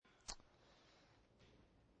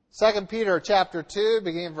2 Peter chapter 2,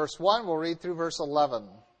 beginning verse 1, we'll read through verse 11.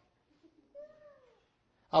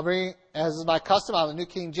 I'll bring, as is my custom, out of the New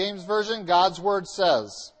King James Version, God's Word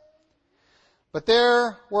says, "But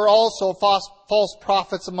there were also false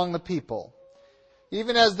prophets among the people,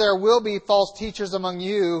 even as there will be false teachers among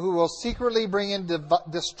you who will secretly bring in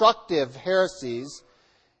destructive heresies,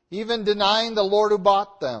 even denying the Lord who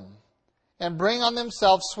bought them, and bring on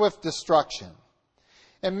themselves swift destruction.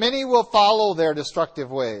 And many will follow their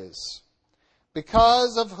destructive ways,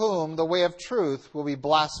 because of whom the way of truth will be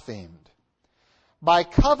blasphemed. By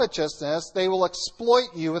covetousness they will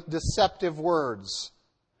exploit you with deceptive words.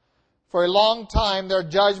 For a long time their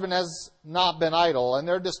judgment has not been idle, and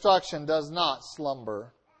their destruction does not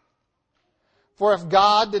slumber. For if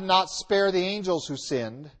God did not spare the angels who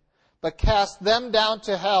sinned, but cast them down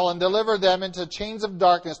to hell and delivered them into chains of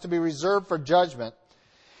darkness to be reserved for judgment,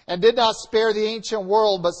 and did not spare the ancient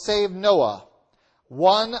world, but saved Noah,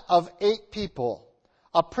 one of 8 people,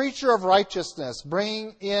 a preacher of righteousness,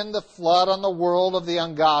 bringing in the flood on the world of the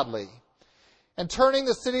ungodly, and turning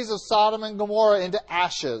the cities of Sodom and Gomorrah into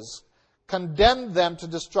ashes, condemned them to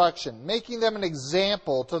destruction, making them an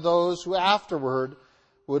example to those who afterward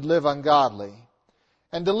would live ungodly,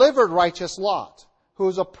 and delivered righteous Lot, who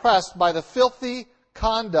was oppressed by the filthy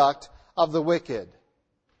conduct of the wicked.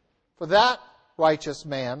 For that righteous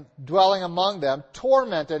man, dwelling among them,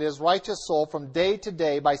 tormented his righteous soul from day to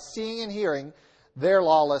day by seeing and hearing their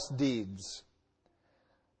lawless deeds.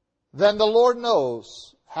 Then the Lord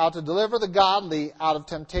knows how to deliver the godly out of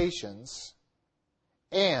temptations,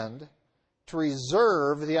 and to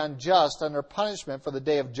reserve the unjust under punishment for the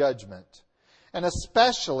day of judgment, and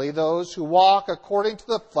especially those who walk according to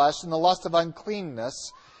the flesh in the lust of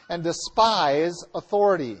uncleanness and despise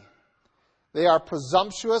authority. They are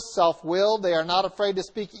presumptuous, self-willed. They are not afraid to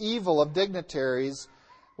speak evil of dignitaries,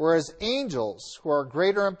 whereas angels, who are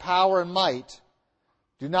greater in power and might,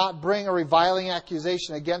 do not bring a reviling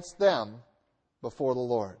accusation against them before the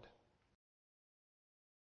Lord."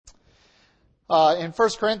 In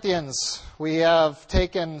 1 Corinthians, we have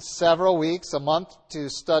taken several weeks, a month, to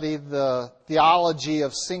study the theology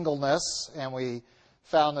of singleness, and we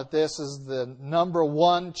found that this is the number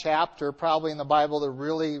one chapter probably in the Bible that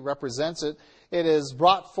really represents it. It has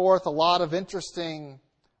brought forth a lot of interesting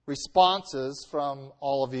responses from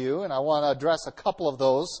all of you, and I want to address a couple of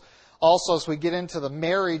those. Also, as we get into the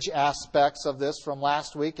marriage aspects of this from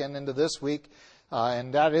last week and into this week,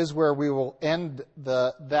 and that is where we will end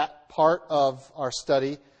that part of our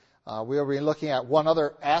study. We will be looking at one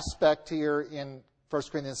other aspect here in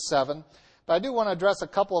 1 Corinthians 7. But I do want to address a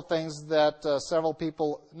couple of things that several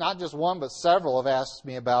people, not just one, but several, have asked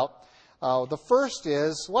me about. The first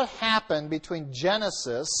is, what happened between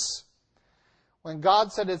Genesis, when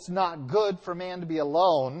God said it's not good for man to be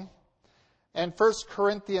alone, and 1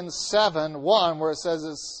 Corinthians 7:1, where it says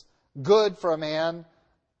it's good for a man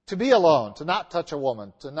to be alone, to not touch a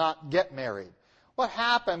woman, to not get married. What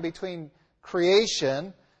happened between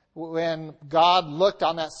creation, when God looked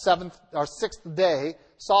on that 6th day,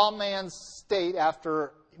 saw man's state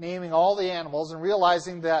after naming all the animals and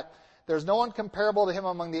realizing that there's no one comparable to him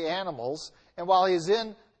among the animals, and while he's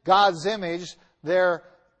in God's image, there's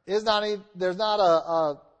not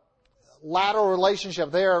a lateral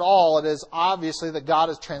relationship there at all. It is obviously that God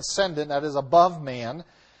is transcendent, that is above man.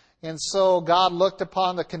 And so God looked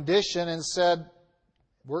upon the condition and said,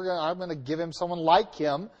 I'm going to give him someone like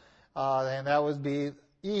him, and that would be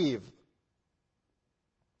Eve.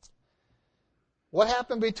 What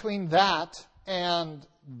happened between that and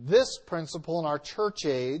this principle in our church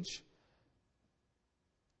age,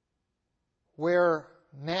 where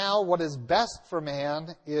now what is best for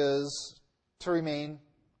man is to remain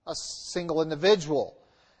a single individual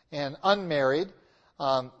and unmarried?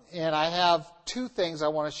 And I have 2 things I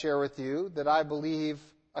want to share with you that I believe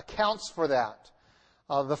accounts for that.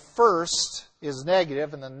 The first is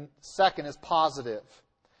negative, and the second is positive.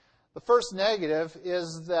 The first negative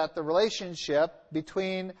is that the relationship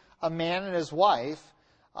between a man and his wife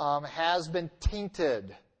has been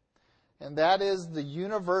tainted. And that is the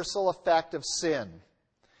universal effect of sin.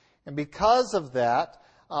 And because of that,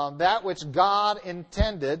 that which God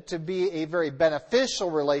intended to be a very beneficial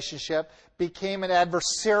relationship became an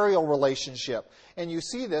adversarial relationship. And you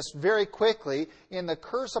see this very quickly in the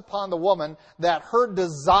curse upon the woman, that her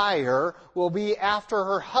desire will be after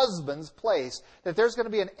her husband's place. That there's going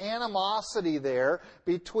to be an animosity there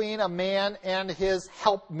between a man and his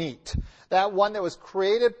helpmeet. That one that was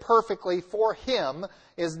created perfectly for him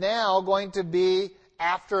is now going to be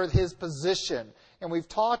after his position. And we've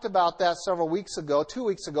talked about that several weeks ago, 2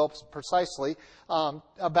 weeks ago precisely,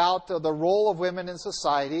 about the role of women in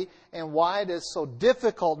society and why it is so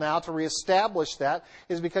difficult now to reestablish that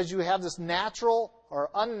is because you have this natural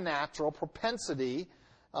or unnatural propensity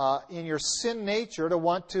in your sin nature to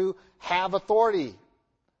want to have authority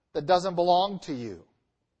that doesn't belong to you.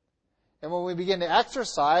 And when we begin to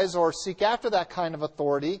exercise or seek after that kind of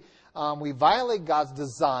authority, we violate God's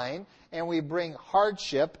design and we bring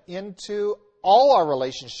hardship into all our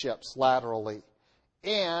relationships laterally.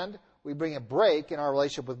 And we bring a break in our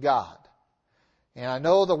relationship with God. And I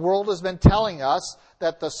know the world has been telling us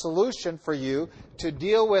that the solution for you to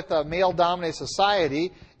deal with a male-dominated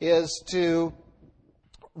society is to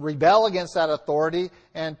rebel against that authority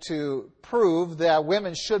and to prove that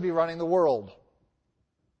women should be running the world.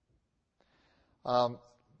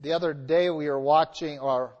 The other day I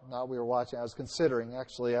was considering,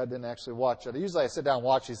 actually, I didn't actually watch it. Usually I sit down and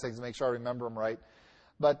watch these things to make sure I remember them right.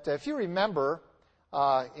 But if you remember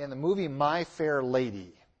in the movie My Fair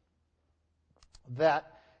Lady, that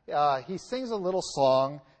he sings a little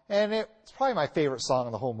song, and it's probably my favorite song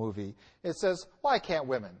in the whole movie. It says, "Why can't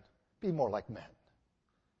women be more like men?"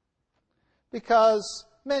 Because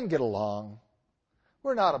men get along.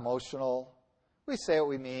 We're not emotional. We say what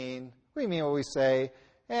we mean. We mean what we say.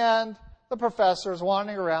 And the professor is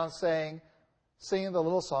wandering around singing the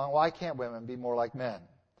little song, "Why can't women be more like men?"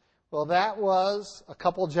 Well, that was a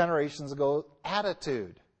couple generations ago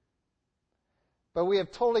attitude. But we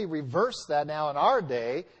have totally reversed that now in our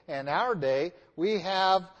day. In our day, we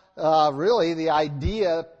have really the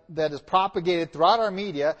idea that is propagated throughout our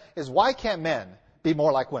media is, why can't men be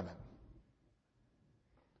more like women?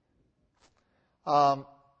 And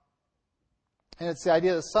it's the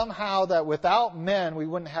idea that somehow that without men, we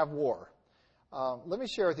wouldn't have war. Let me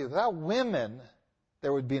share with you, without women,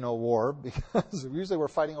 there would be no war, because usually we're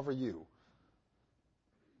fighting over you.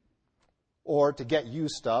 Or to get you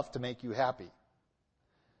stuff to make you happy.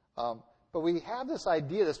 But we have this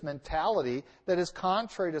idea, this mentality that is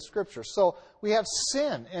contrary to Scripture. So we have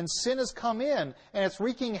sin, and sin has come in, and it's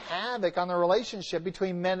wreaking havoc on the relationship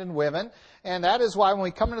between men and women. And that is why when we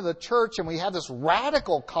come into the church and we have this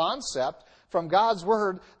radical concept from God's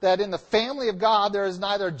Word that in the family of God there is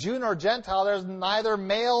neither Jew nor Gentile, there is neither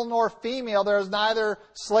male nor female, there is neither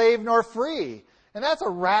slave nor free. And that's a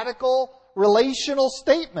radical relational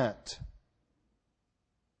statement.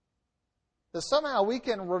 That somehow we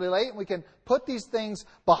can relate and we can put these things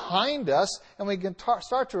behind us and we can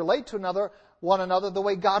start to relate to one another the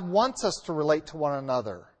way God wants us to relate to one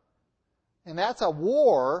another. And that's a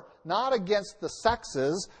war not against the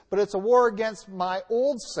sexes, but it's a war against my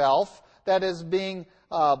old self that is being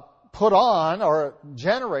put on or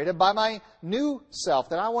generated by my new self,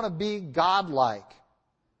 that I want to be godlike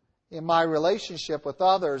in my relationship with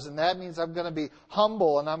others, and that means I'm going to be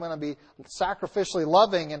humble and I'm going to be sacrificially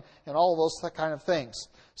loving and all those kind of things.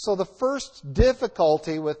 So the first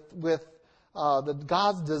difficulty with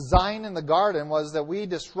God's design in the garden was that we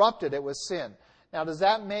disrupted it with sin. Now, does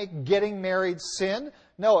that make getting married sin?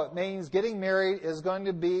 No, it means getting married is going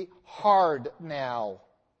to be hard now.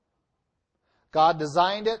 God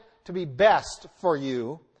designed it to be best for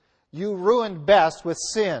you. You ruined best with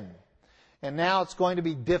sin. And now it's going to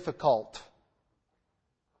be difficult.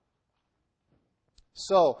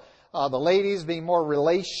 So, the ladies, being more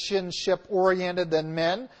relationship-oriented than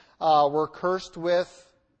men, were cursed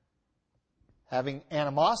with having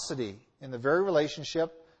animosity in the very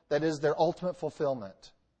relationship that is their ultimate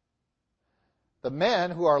fulfillment. The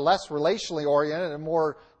men, who are less relationally oriented and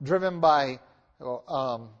more driven by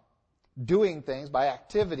doing things, by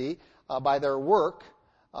activity, by their work,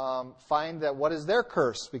 find that what is their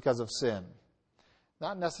curse because of sin?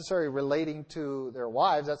 Not necessarily relating to their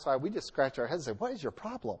wives. That's why we just scratch our heads and say, what is your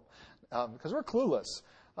problem? Because we're clueless.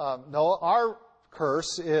 No, our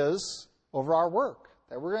curse is over our work.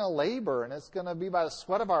 That we're going to labor and it's going to be by the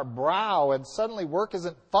sweat of our brow, and suddenly work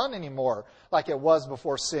isn't fun anymore like it was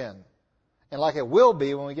before sin. And like it will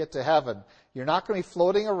be when we get to heaven. You're not going to be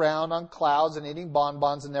floating around on clouds and eating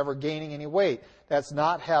bonbons and never gaining any weight. That's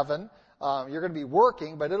not heaven. You're going to be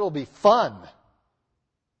working, but it'll be fun.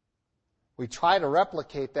 We try to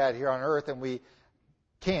replicate that here on earth, and we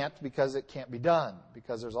can't because it can't be done,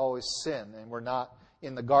 because there's always sin, and we're not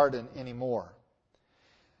in the garden anymore.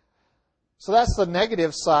 So that's the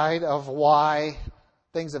negative side of why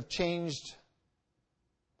things have changed.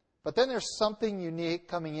 But then there's something unique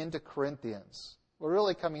coming into Corinthians. We're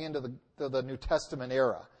really coming into the New Testament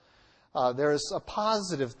era. There's a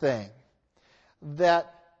positive thing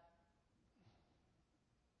that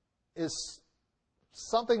is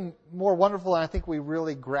something more wonderful than I think we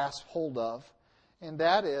really grasp hold of, and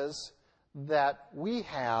that is that we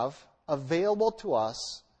have available to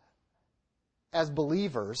us as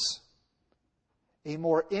believers a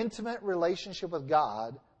more intimate relationship with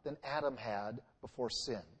God than Adam had before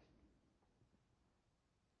sin.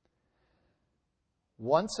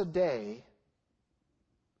 Once a day,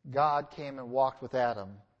 God came and walked with Adam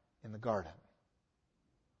in the garden.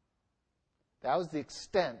 That was the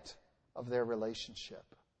extent of their relationship.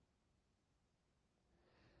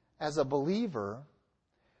 As a believer,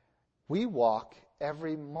 we walk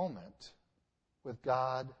every moment with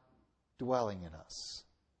God dwelling in us.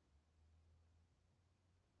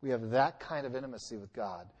 We have that kind of intimacy with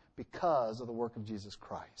God because of the work of Jesus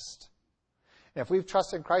Christ. And if we've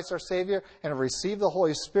trusted in Christ our Savior and have received the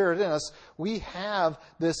Holy Spirit in us, we have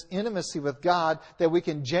this intimacy with God that we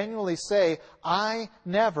can genuinely say, I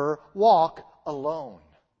never walk alone.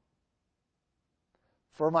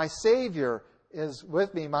 For my Savior is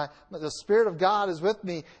with me. The Spirit of God is with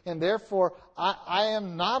me, and therefore I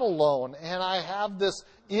am not alone. And I have this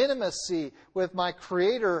intimacy with my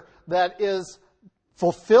Creator that is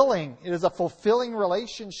fulfilling. It is a fulfilling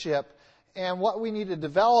relationship. And what we need to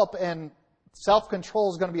develop, and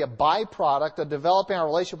self-control is going to be a byproduct of developing our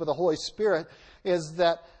relationship with the Holy Spirit, is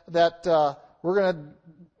that we're going to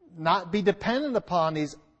not be dependent upon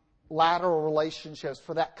these lateral relationships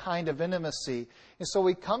for that kind of intimacy. And so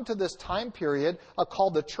we come to this time period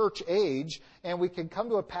called the church age, and we can come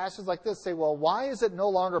to a passage like this and say, well, why is it no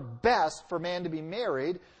longer best for man to be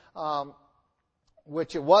married,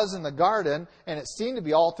 which it was in the garden, and it seemed to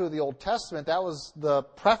be all through the Old Testament. That was the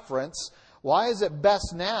preference. Why is it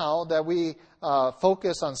best now that we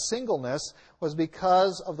focus on singleness? Was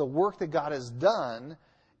because of the work that God has done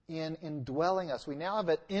in indwelling us. We now have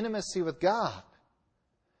an intimacy with God.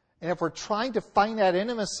 And if we're trying to find that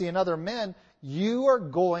intimacy in other men, you are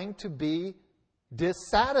going to be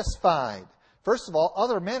dissatisfied. First of all,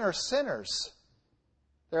 other men are sinners.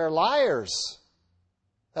 They're liars.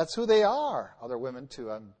 That's who they are. Other women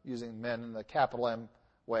too. I'm using men in the capital M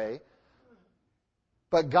way.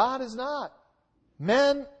 But God is not.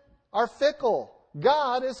 Men are fickle.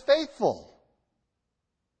 God is faithful.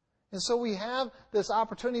 And so we have this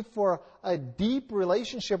opportunity for a deep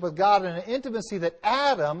relationship with God and an intimacy that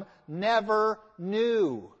Adam never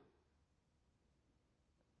knew.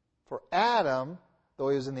 For Adam, though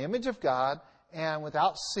he was in the image of God and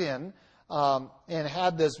without sin, and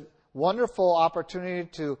had this wonderful opportunity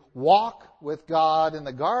to walk with God in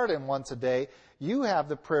the garden once a day, you have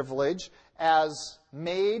the privilege as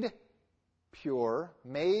made pure,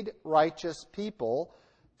 made righteous people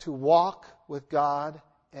to walk with God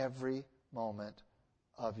every moment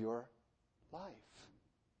of your life.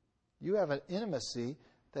 You have an intimacy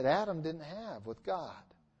that Adam didn't have with God.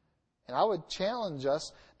 And I would challenge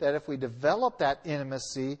us that if we develop that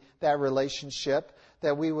intimacy, that relationship,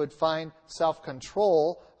 that we would find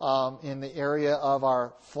self-control in the area of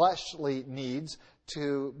our fleshly needs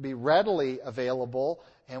to be readily available,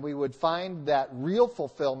 and we would find that real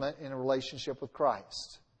fulfillment in a relationship with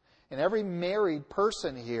Christ. And every married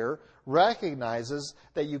person here recognizes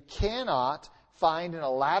that you cannot find in a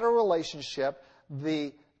lateral relationship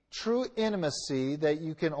the true intimacy that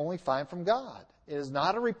you can only find from God. It is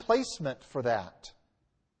not a replacement for that.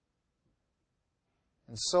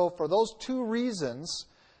 And so for those two reasons,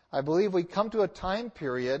 I believe we come to a time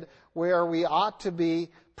period where we ought to be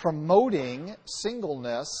promoting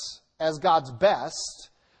singleness as God's best,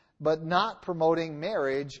 but not promoting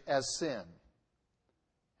marriage as sin.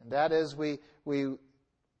 And that is, we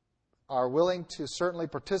are willing to certainly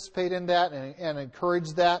participate in that and encourage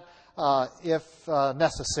that if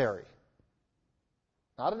necessary.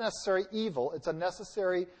 Not a necessary evil, it's a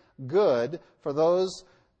necessary good for those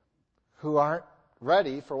who aren't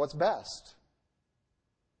ready for what's best.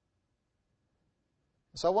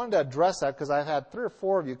 So I wanted to address that because I've had 3 or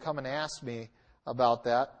 4 of you come and ask me about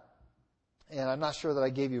that. And I'm not sure that I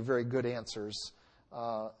gave you very good answers,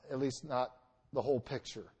 at least not the whole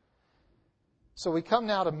picture. So we come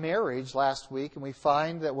now to marriage last week, and we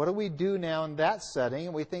find that what do we do now in that setting?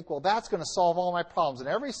 And we think, well, that's going to solve all my problems. And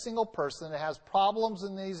every single person that has problems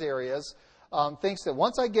in these areas thinks that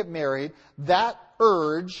once I get married, that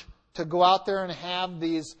urge to go out there and have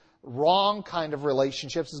these wrong kind of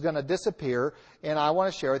relationships is going to disappear. And I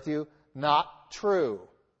want to share with you, not true.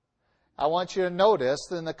 I want you to notice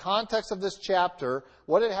that in the context of this chapter,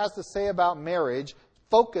 what it has to say about marriage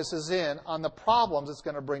focuses in on the problems it's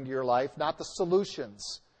going to bring to your life, not the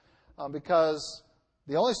solutions. Because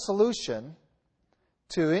the only solution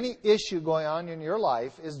to any issue going on in your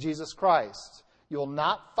life is Jesus Christ. You will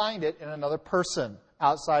not find it in another person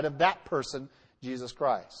outside of that person, Jesus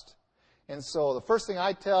Christ. And so the first thing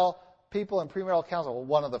I tell people in premarital counseling, well,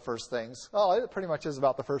 one of the first things, it pretty much is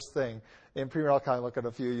about the first thing in premarital counseling, look at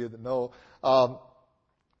a few of you that know,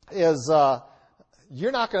 is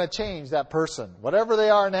you're not going to change that person. Whatever they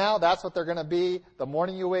are now, that's what they're going to be the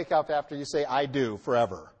morning you wake up after you say, I do,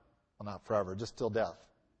 forever. Well, not forever, just till death.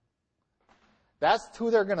 That's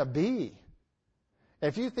who they're going to be.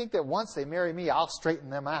 If you think that once they marry me, I'll straighten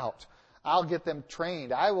them out. I'll get them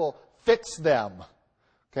trained. I will fix them.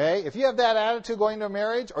 Okay? If you have that attitude going into a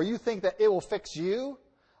marriage, or you think that it will fix you,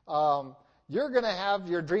 you're going to have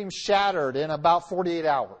your dreams shattered in about 48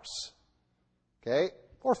 hours. Okay?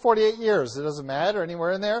 Or 48 years. It doesn't matter,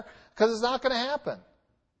 anywhere in there, because it's not going to happen.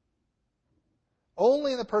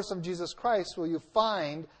 Only in the person of Jesus Christ will you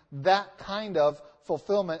find that kind of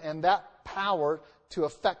fulfillment and that power to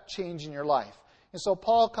affect change in your life. And so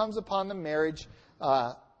Paul comes upon the marriage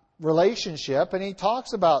relationship, and he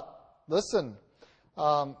talks about, listen,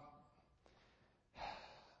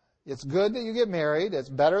 it's good that you get married. It's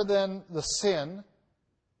better than the sin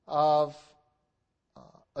of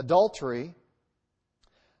adultery.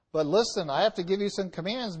 But listen, I have to give you some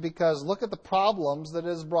commands, because look at the problems that it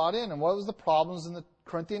has brought in. And what was the problems in the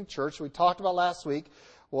Corinthian church we talked about last week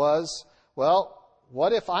was, well,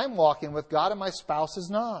 what if I'm walking with God and my spouse is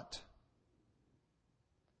not?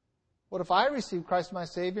 What if I receive Christ as my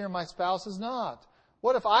Savior and my spouse is not?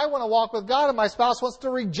 What if I want to walk with God and my spouse wants to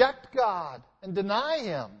reject God and deny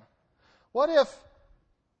Him? What if?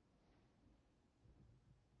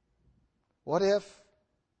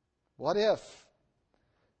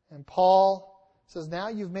 And Paul says, now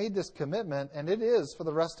you've made this commitment, and it is for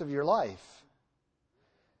the rest of your life.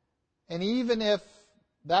 And even if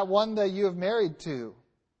that one that you have married to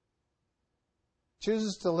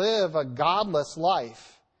chooses to live a godless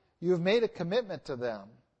life, you have made a commitment to them.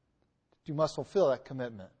 You must fulfill that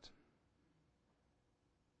commitment.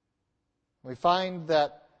 We find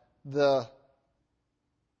that the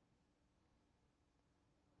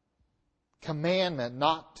commandment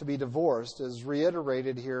not to be divorced is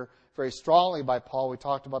reiterated here very strongly by Paul. We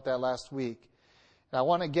talked about that last week. And I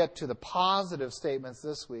want to get to the positive statements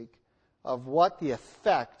this week of what the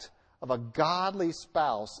effect of a godly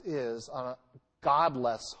spouse is on a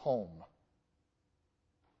godless home.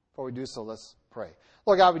 Before we do so, let's pray.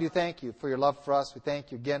 Lord God, we do thank you for your love for us. We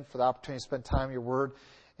thank you again for the opportunity to spend time in your word.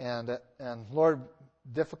 And Lord,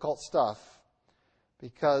 difficult stuff,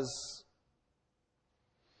 because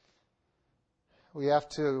we have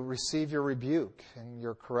to receive your rebuke and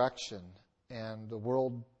your correction. And the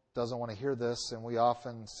world doesn't want to hear this, and we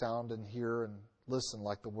often sound and hear and listen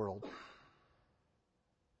like the world.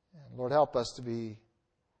 And Lord, help us to be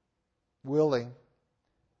willing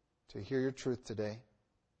to hear your truth today,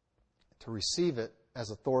 to receive it as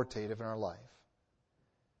authoritative in our life,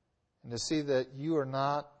 and to see that you are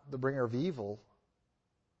not the bringer of evil.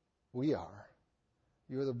 We are.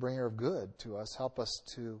 You are the bringer of good to us. Help us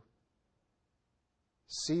to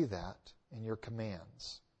see that in your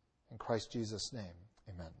commands. In Christ Jesus' name,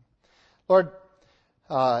 amen. Lord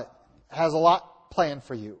has a lot planned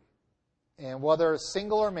for you. And whether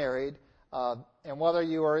single or married, and whether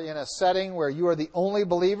you are in a setting where you are the only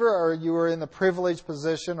believer, or you are in the privileged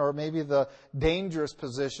position, or maybe the dangerous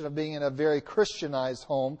position of being in a very Christianized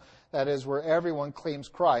home, that is where everyone claims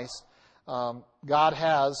Christ, God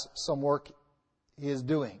has some work He is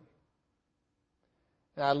doing.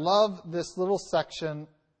 And I love this little section,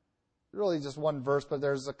 really just one verse, but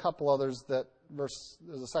there's a couple others there's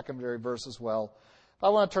a secondary verse as well. I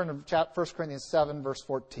want to turn to 1 Corinthians 7, verse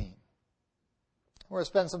 14. We're going to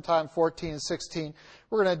spend some time 14 and 16.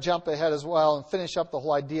 We're going to jump ahead as well and finish up the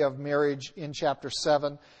whole idea of marriage in chapter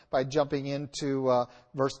 7 by jumping into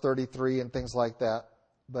verse 33 and things like that.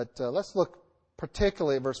 But let's look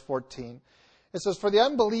particularly at verse 14. It says, "For the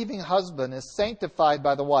unbelieving husband is sanctified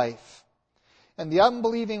by the wife, and the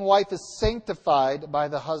unbelieving wife is sanctified by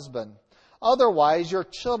the husband. Otherwise your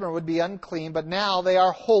children would be unclean, but now they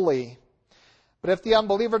are holy. But if the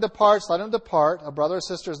unbeliever departs, let him depart. A brother or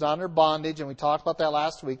sister is not under bondage," and we talked about that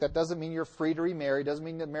last week. That doesn't mean you're free to remarry. It doesn't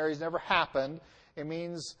mean that marriage never happened. It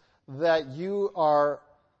means that you are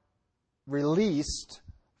released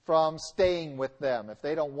from staying with them. If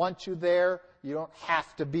they don't want you there, you don't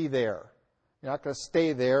have to be there. You're not going to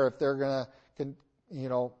stay there if they're going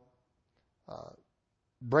to,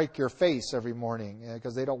 break your face every morning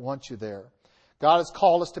because they don't want you there. God has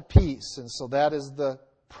called us to peace, and so that is the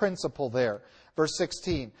principle there. Verse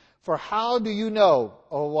 16, "For how do you know,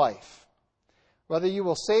 O wife, whether you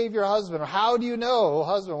will save your husband? Or how do you know, O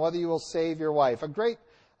husband, whether you will save your wife?" A great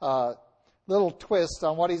little twist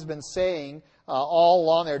on what he's been saying all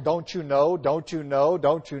along there, don't you know, don't you know,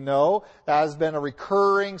 don't you know. That has been a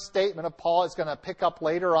recurring statement of Paul. It's going to pick up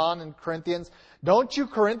later on in Corinthians. Don't you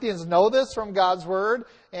Corinthians know this from God's Word?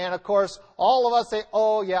 And of course, all of us say,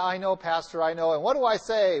 oh yeah, I know, Pastor, I know. And what do I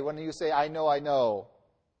say when you say, I know, I know?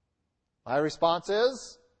 My response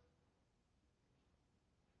is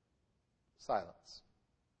silence.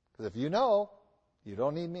 Because if you know, you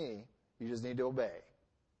don't need me. You just need to obey.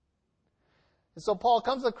 And so Paul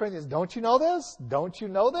comes to the Corinthians, don't you know this? Don't you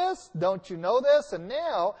know this? Don't you know this? And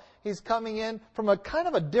now he's coming in from a kind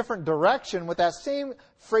of a different direction with that same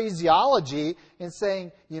phraseology and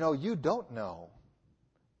saying, you don't know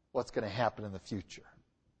what's going to happen in the future.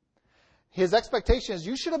 His expectation is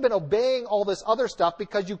you should have been obeying all this other stuff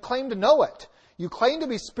because you claim to know it. You claim to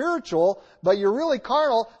be spiritual, but you're really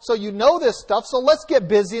carnal, so you know this stuff, so let's get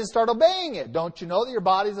busy and start obeying it. Don't you know that your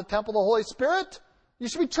body is a temple of the Holy Spirit? You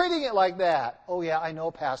should be treating it like that. Oh yeah, I know,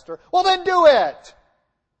 Pastor. Well then do it!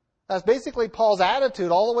 That's basically Paul's attitude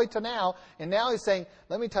all the way to now. And now he's saying,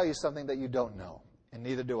 let me tell you something that you don't know, and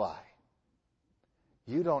neither do I.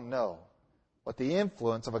 You don't know what the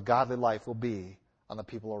influence of a godly life will be on the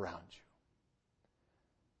people around you.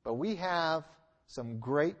 But we have some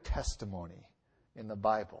great testimony in the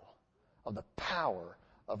Bible of the power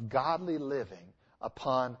of godly living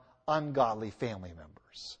upon ungodly family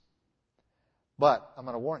members. But I'm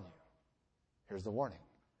going to warn you. Here's the warning.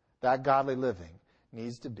 That godly living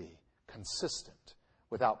needs to be consistent,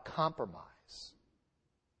 without compromise,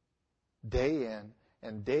 day in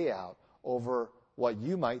and day out over what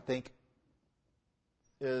you might think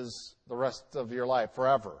is the rest of your life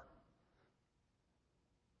forever.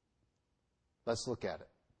 Let's look at it.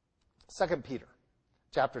 2 Peter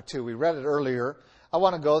chapter 2. We read it earlier. I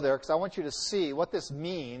want to go there because I want you to see what this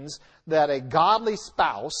means that a godly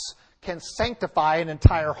spouse can sanctify an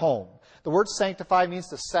entire home. The word sanctify means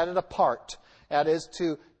to set it apart. That is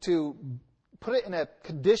to put it in a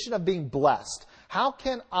condition of being blessed. How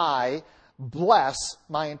can I bless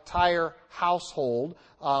my entire household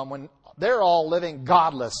when they're all living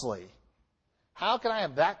godlessly? How can I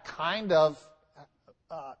have that kind of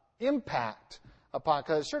impact upon,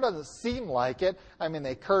 because it sure doesn't seem like it. I mean,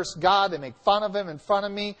 they curse God, they make fun of Him in front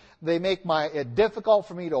of me, they make it difficult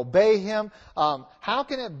for me to obey Him. How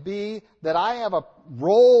can it be that I have a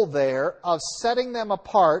role there of setting them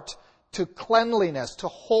apart to cleanliness, to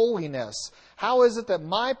holiness? How is it that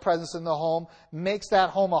my presence in the home makes that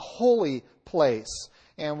home a holy place?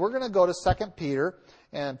 And we're going to go to 2 Peter,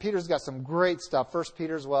 and Peter's got some great stuff. 1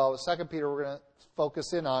 Peter as well, 2 Peter we're going to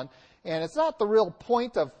focus in on. And it's not the real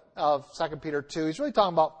point of 2 Peter 2. He's really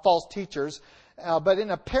talking about false teachers, but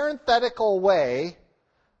in a parenthetical way,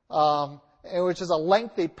 which is a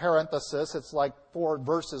lengthy parenthesis. It's like 4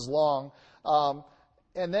 verses long.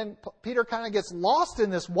 And then Peter kind of gets lost in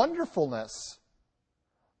this wonderfulness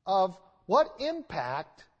of what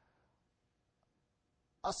impact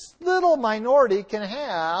a little minority can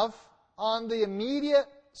have on the immediate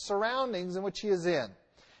surroundings in which he is in.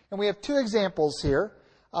 And we have 2 examples here.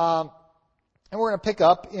 And we're going to pick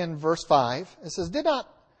up in verse 5. It says,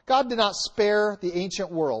 God did not spare the ancient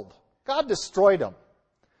world. God destroyed them.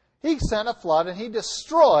 He sent a flood and He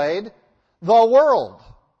destroyed the world.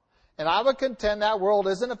 And I would contend that world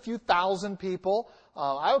isn't a few thousand people.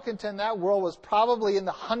 I would contend that world was probably in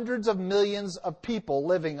the hundreds of millions of people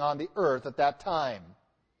living on the earth at that time.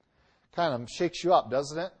 Kind of shakes you up,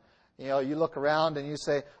 doesn't it? You look around and you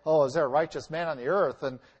say, oh, is there a righteous man on the earth?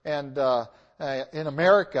 And in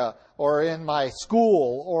America, or in my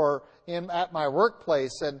school, or at my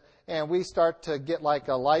workplace, and we start to get like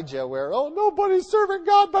Elijah, where, oh, nobody's serving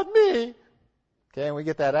God but me. Okay, and we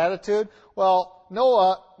get that attitude. Well,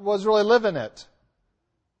 Noah was really living it.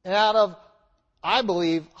 And out of, I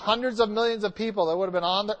believe, hundreds of millions of people that would have been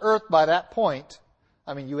on the earth by that point,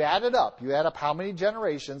 I mean, you add it up. You add up how many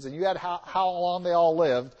generations, and you add how long they all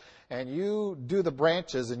lived, and you do the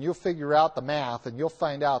branches, and you'll figure out the math, and you'll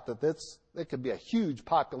find out that it could be a huge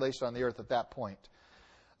population on the earth at that point.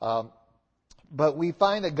 But we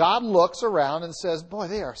find that God looks around and says, boy,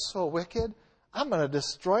 they are so wicked. I'm going to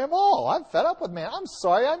destroy them all. I'm fed up with man. I'm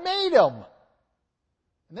sorry I made them.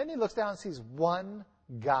 And then He looks down and sees one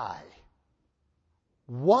guy.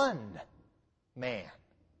 One man.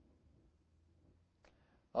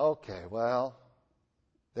 Okay, well,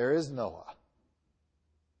 there is Noah.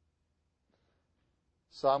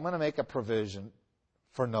 So I'm going to make a provision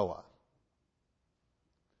for Noah.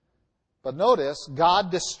 But notice,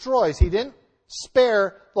 God destroys. He didn't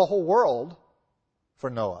spare the whole world for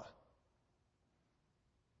Noah.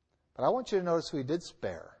 But I want you to notice who He did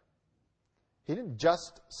spare. He didn't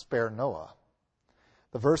just spare Noah.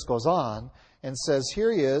 The verse goes on, and says,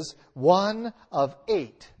 here he is, one of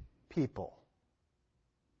 8 people.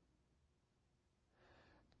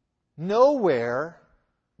 Nowhere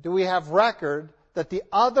do we have record that the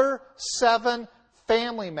other 7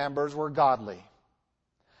 family members were godly.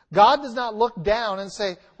 God does not look down and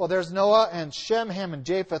say, well, there's Noah and Shem, Ham, and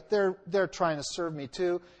Japheth. They're trying to serve me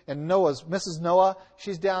too. And Mrs. Noah,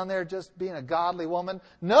 she's down there just being a godly woman.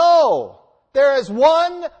 No! There is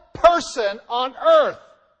one person on earth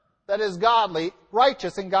that is godly,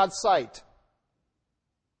 righteous in God's sight.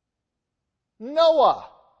 Noah.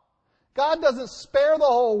 God doesn't spare the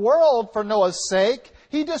whole world for Noah's sake.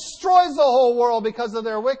 He destroys the whole world because of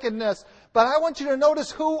their wickedness. But I want you to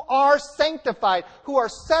notice who are sanctified, who are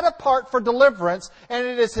set apart for deliverance, and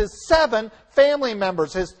it is his 7 family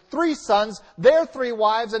members, his 3 sons, their 3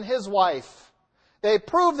 wives, and his wife. They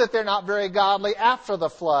prove that they're not very godly after the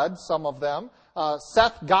flood, some of them.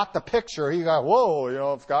 Seth got the picture. He got,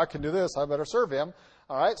 whoa, if God can do this, I better serve him.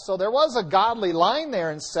 All right, so there was a godly line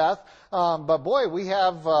there in Seth. But boy, we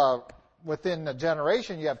have, within a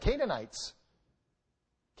generation, you have Canaanites.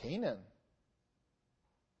 Canaan.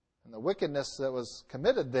 And the wickedness that was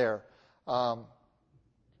committed there. And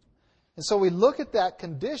so we look at that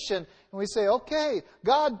condition and we say, okay,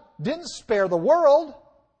 God didn't spare the world.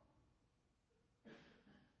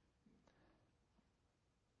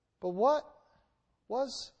 But what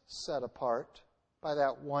was set apart by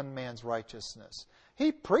that one man's righteousness?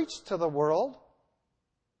 He preached to the world.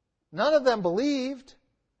 None of them believed.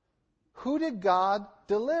 Who did God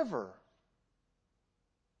deliver?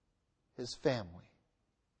 His family.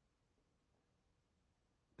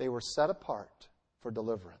 They were set apart for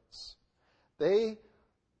deliverance. They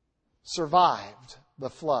survived the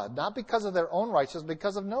flood, not because of their own righteousness, but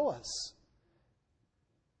because of Noah's.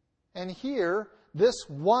 And here, this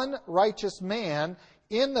one righteous man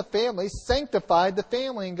in the family sanctified the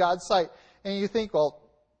family in God's sight. And you think, well,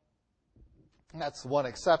 that's one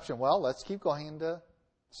exception. Well, let's keep going into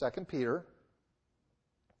 2 Peter.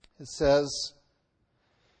 It says,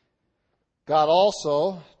 God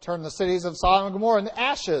also turned the cities of Sodom and Gomorrah into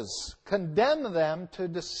ashes, condemned them to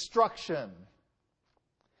destruction,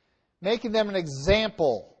 making them an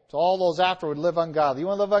example to all those afterward live ungodly. You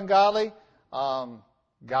want to live ungodly?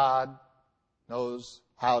 God knows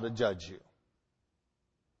how to judge you.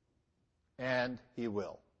 And He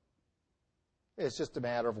will. It's just a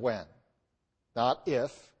matter of when. Not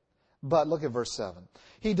if. But look at verse 7.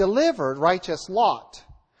 He delivered righteous Lot,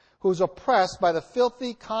 who was oppressed by the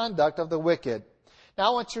filthy conduct of the wicked.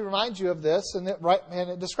 Now I want to remind you of this, and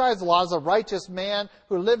it describes Lot as a righteous man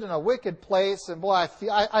who lived in a wicked place. And boy,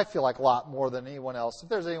 I feel like Lot more than anyone else. If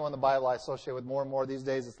there's anyone in the Bible I associate with more and more these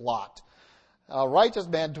days, it's Lot. A righteous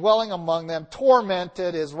man dwelling among them,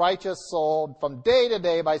 tormented his righteous soul from day to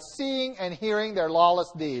day by seeing and hearing their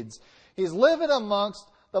lawless deeds. He's living amongst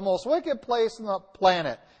the most wicked place on the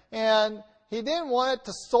planet. And he didn't want it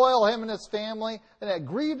to soil him and his family, and it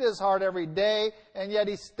grieved his heart every day, and yet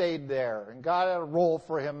he stayed there. And God had a role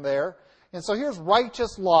for him there. And so here's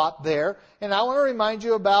righteous Lot there. And I want to remind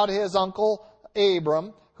you about his uncle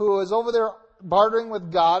Abram, who is over there bartering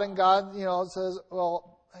with God, and God, says,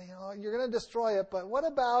 well, you're going to destroy it, but what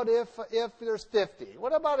about if there's 50?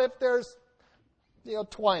 What about if there's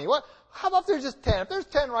 20? How about if there's just 10? If there's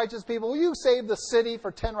 10 righteous people, will you save the city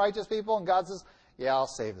for 10 righteous people? And God says, yeah, I'll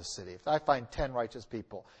save the city if I find 10 righteous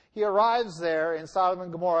people. He arrives there in Sodom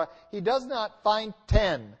and Gomorrah. He does not find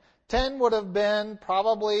 10. 10 would have been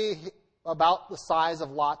probably about the size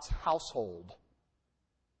of Lot's household.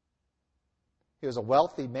 He was a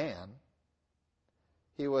wealthy man.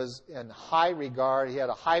 He was in high regard. He had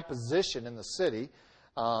a high position in the city.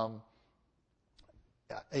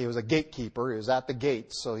 He was a gatekeeper. He was at the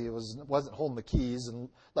gates, so he wasn't holding the keys and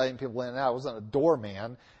letting people in and out. He wasn't a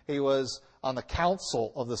doorman. He was on the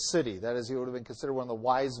council of the city. That is, he would have been considered one of the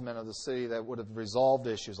wise men of the city that would have resolved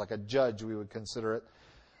issues, like a judge, we would consider it.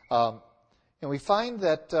 And we find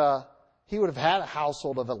that he would have had a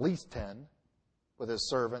household of at least 10 with his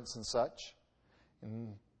servants and such. And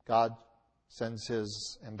God sends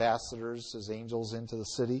His ambassadors, His angels into the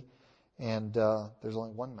city, and there's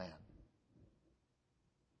only one man.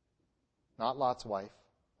 Not Lot's wife,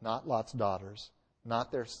 not Lot's daughters,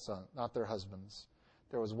 not their son, not their husbands.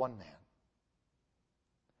 There was one man.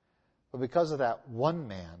 But because of that one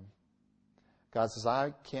man, God says,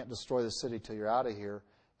 I can't destroy the city till you're out of here,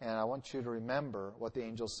 and I want you to remember what the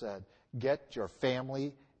angel said. Get your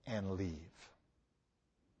family and leave.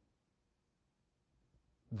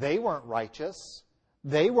 They weren't righteous.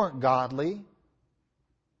 They weren't godly.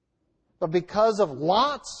 But because of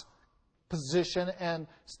Lot's position and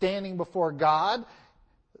standing before God,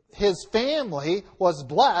 his family was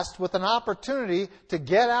blessed with an opportunity to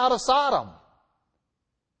get out of Sodom.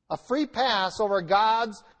 A free pass over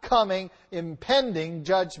God's coming, impending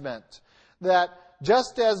judgment. That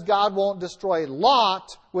just as God won't destroy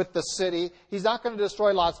Lot with the city, He's not going to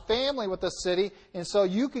destroy Lot's family with the city, and so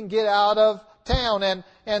you can get out of town.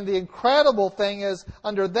 And the incredible thing is,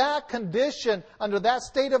 under that condition, under that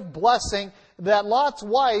state of blessing, that Lot's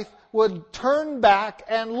wife would turn back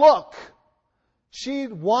and look. She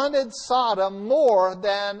wanted Sodom more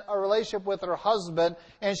than a relationship with her husband,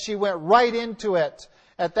 and she went right into it.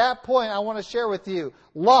 At that point, I want to share with you,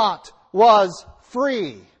 Lot was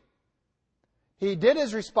free. He did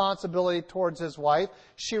his responsibility towards his wife.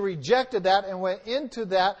 She rejected that and went into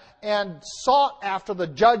that and sought after the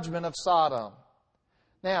judgment of Sodom.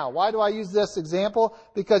 Now, why do I use this example?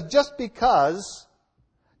 Because just because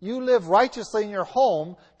you live righteously in your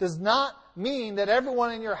home does not mean that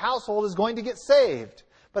everyone in your household is going to get saved.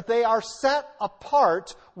 But they are set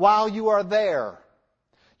apart while you are there.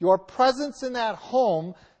 Your presence in that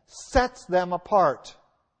home sets them apart.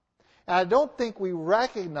 And I don't think we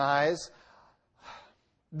recognize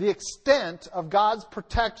the extent of God's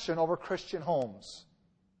protection over Christian homes.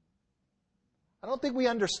 I don't think we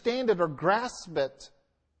understand it or grasp it.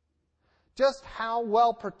 Just how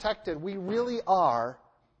well protected we really are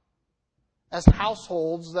as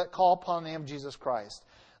households that call upon the name of Jesus Christ.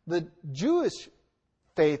 The Jewish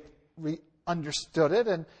faith understood it,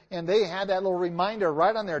 and they had that little reminder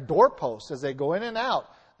right on their doorpost as they go in and out.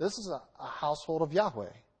 This is a household of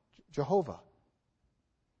Yahweh, Jehovah.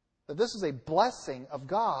 That this is a blessing of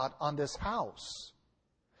God on this house.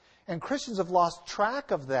 And Christians have lost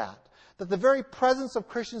track of that. That the very presence of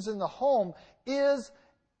Christians in the home is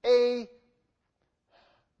a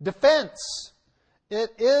defense.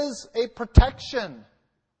 It is a protection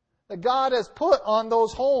that God has put on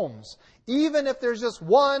those homes, even if there's just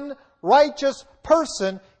one righteous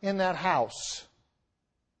person in that house.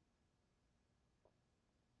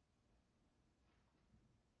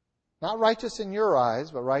 Not righteous in your eyes,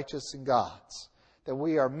 but righteous in God's. That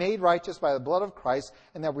we are made righteous by the blood of Christ,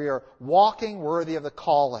 and that we are walking worthy of the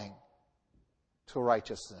calling to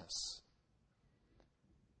righteousness.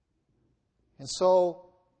 And so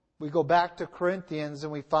we go back to Corinthians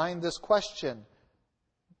and we find this question.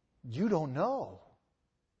 You don't know,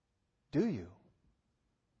 do you?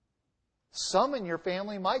 Some in your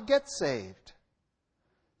family might get saved.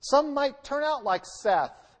 Some might turn out like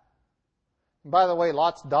Seth. And by the way,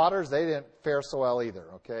 Lot's daughters, they didn't fare so well either,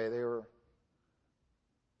 okay? They were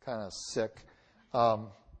kind of sick. But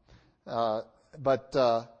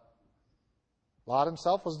Lot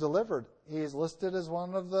himself was delivered. He is listed as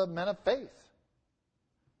one of the men of faith.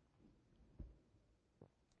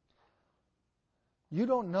 You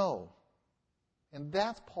don't know. And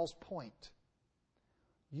that's Paul's point.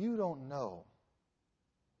 You don't know.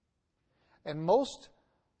 And most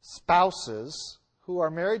spouses who are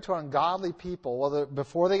married to ungodly people, whether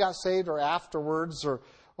before they got saved or afterwards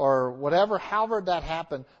or whatever, however that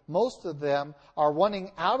happened, most of them are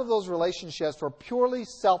wanting out of those relationships for purely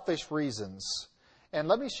selfish reasons. And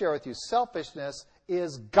let me share with you, selfishness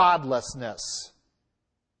is godlessness.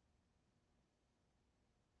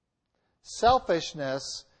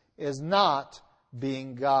 Selfishness is not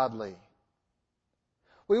being godly.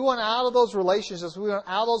 We want out of those relationships, we want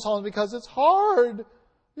out of those homes because it's hard.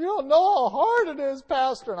 You don't know how hard it is,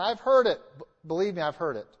 Pastor. And I've heard it. Believe me, I've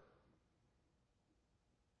heard it.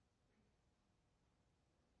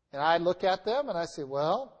 And I look at them and I say,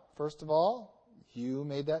 well, first of all, you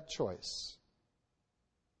made that choice.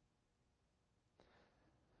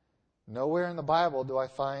 Nowhere in the Bible do I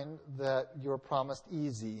find that you're promised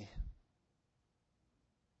easy.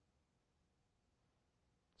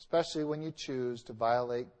 Especially when you choose to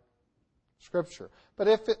violate Scripture. But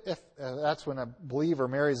if that's when a believer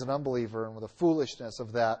marries an unbeliever and with the foolishness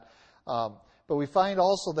of that. But we find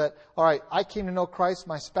also that, all right, I came to know Christ,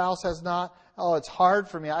 my spouse has not. Oh, it's hard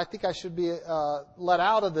for me. I think I should be let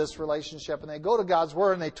out of this relationship. And they go to God's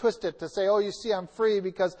Word and they twist it to say, oh, you see, I'm free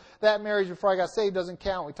because that marriage before I got saved doesn't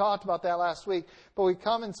count. We talked about that last week. But we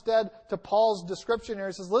come instead to Paul's description here.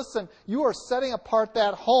 He says, listen, you are setting apart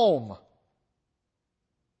that home.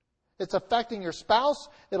 It's affecting your spouse.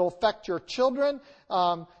 It'll affect your children.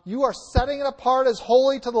 You are setting it apart as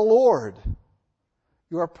holy to the Lord.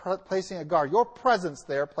 You are placing a guard. Your presence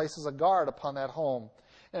there places a guard upon that home.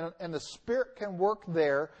 And the Spirit can work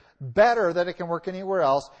there better than it can work anywhere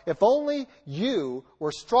else. If only you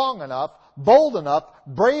were strong enough, bold enough,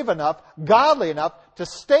 brave enough, godly enough to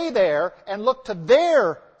stay there and look to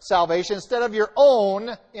their salvation instead of your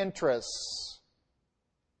own interests.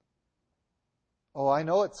 Oh, I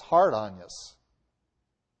know it's hard on you.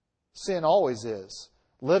 Sin always is.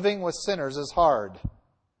 Living with sinners is hard.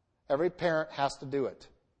 Every parent has to do it.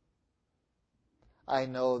 I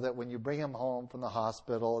know that when you bring them home from the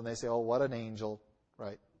hospital and they say, oh, what an angel,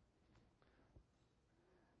 right?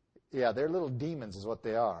 Yeah, they're little demons is what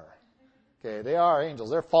they are. Okay, they are angels.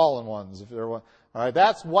 They're fallen ones. If they're one. All right,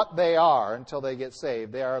 that's what they are until they get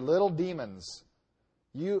saved. They are little demons.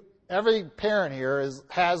 Every parent here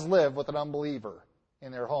has lived with an unbeliever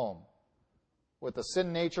in their home, with the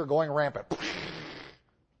sin nature going rampant,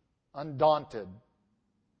 undaunted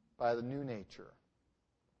by the new nature.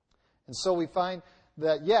 And so we find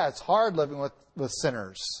that, it's hard living with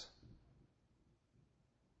sinners.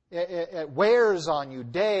 It wears on you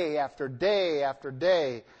day after day after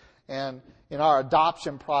day. And in our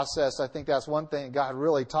adoption process, I think that's one thing God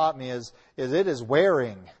really taught me is it is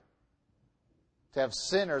wearing to have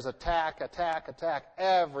sinners attack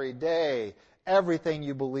every day, everything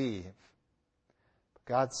you believe. But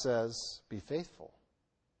God says, be faithful.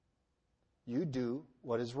 You do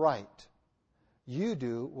what is right. You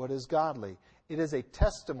do what is godly. It is a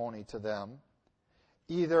testimony to them,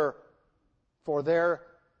 either for their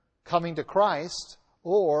coming to Christ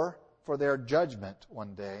or for their judgment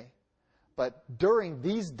one day. But during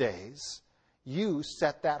these days, you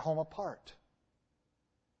set that home apart.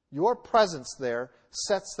 Your presence there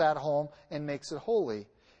sets that home and makes it holy.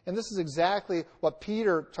 And this is exactly what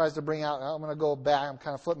Peter tries to bring out. I'm going to go back. I'm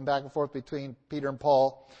kind of flipping back and forth between Peter and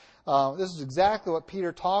Paul. This is exactly what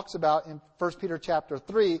Peter talks about in 1 Peter chapter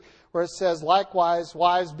 3, where it says, likewise,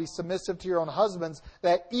 wives, be submissive to your own husbands,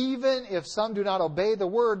 that even if some do not obey the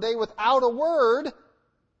word, they without a word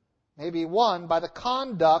may be won by the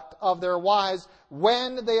conduct of their wives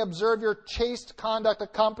when they observe your chaste conduct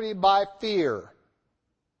accompanied by fear.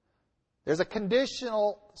 There's a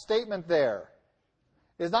conditional statement there.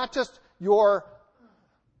 It's not just your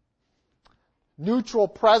neutral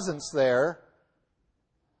presence there.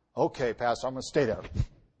 Okay, Pastor, I'm going to stay there.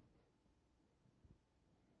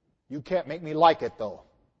 You can't make me like it, though.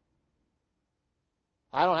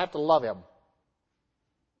 I don't have to love him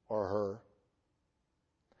or her.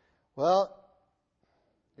 Well,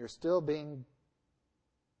 you're still being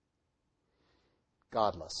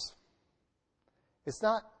godless. It's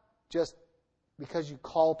not just because you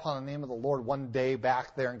call upon the name of the Lord one day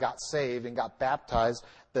back there and got saved and got baptized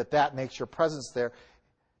that makes your presence there.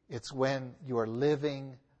 It's when you are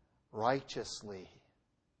living righteously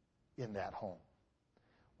in that home.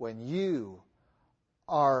 When you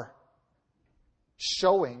are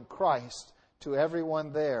showing Christ to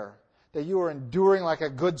everyone there, that you are enduring like a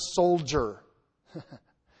good soldier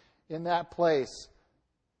in that place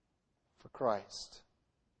for Christ,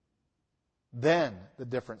 then the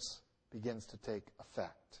difference begins to take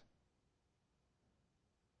effect.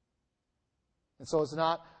 And so it's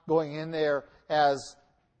not going in there as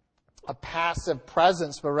a passive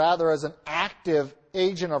presence, but rather as an active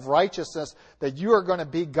agent of righteousness, that you are going to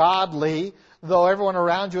be godly, though everyone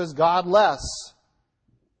around you is godless.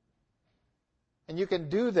 And you can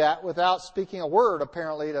do that without speaking a word,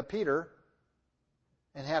 apparently, to Peter,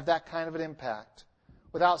 and have that kind of an impact.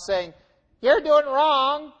 Without saying, you're doing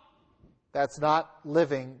wrong. That's not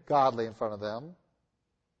living godly in front of them.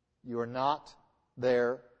 You are not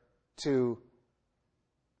there to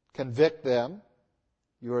convict them.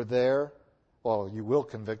 You are there, you will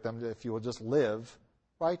convict them if you will just live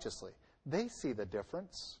righteously. They see the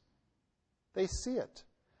difference. They see it.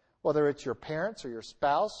 Whether it's your parents or your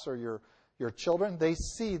spouse or your children, they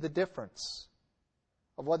see the difference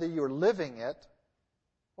of whether you're living it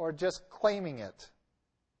or just claiming it.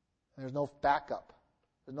 There's no backup.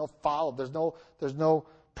 There's no follow. There's no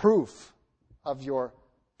proof of your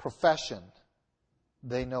profession.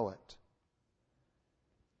 They know it.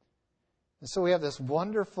 And so we have this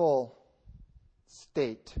wonderful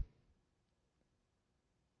state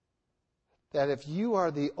that if you are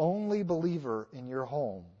the only believer in your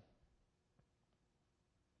home,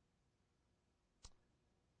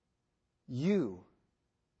 you,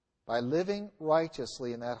 by living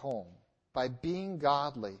righteously in that home, by being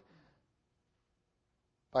godly,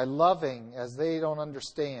 by loving as they don't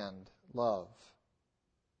understand love,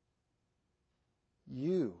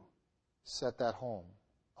 you set that home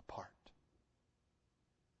apart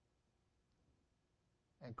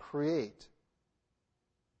and create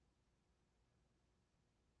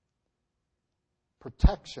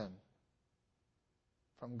protection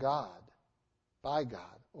from God, by God,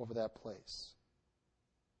 over that place.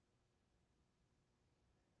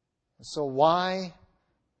 And so why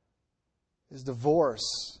is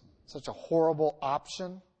divorce such a horrible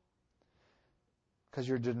option? Because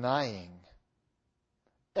you're denying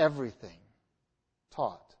everything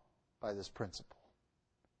taught by this principle.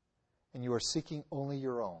 and you are seeking only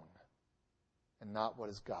your own and not what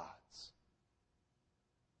is God's?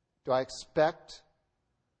 Do I expect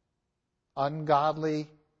ungodly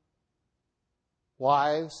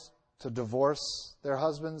wives to divorce their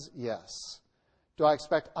husbands? Yes. Do I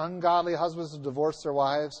expect ungodly husbands to divorce their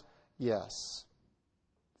wives? Yes.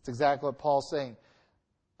 That's exactly what Paul's saying.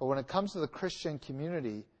 But when it comes to the Christian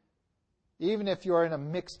community, even if you are in a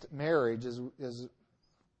mixed marriage, as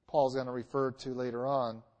Paul's going to refer to later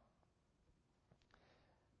on,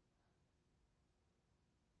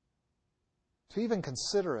 to even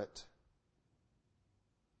consider it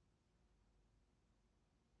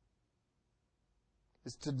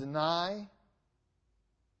is to deny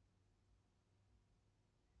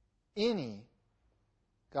any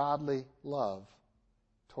godly love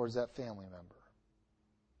towards that family member.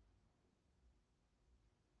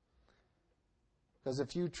 Because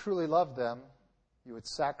if you truly love them, you would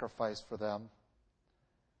sacrifice for them,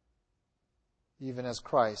 even as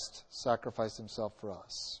Christ sacrificed himself for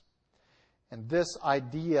us. And this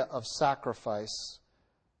idea of sacrifice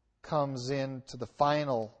comes into the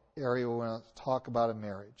final area we want to talk about in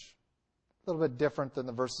marriage. A little bit different than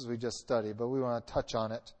the verses we just studied, but we want to touch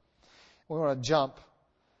on it. We want to jump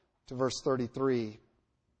to verse 33,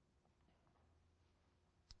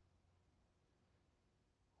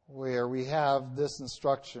 where we have this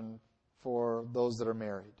instruction for those that are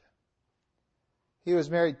married. He who is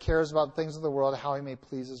married cares about the things of the world, how he may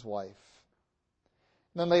please his wife.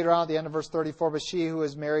 And then later on at the end of verse 34, but she who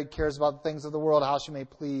is married cares about the things of the world, how she may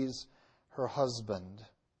please her husband.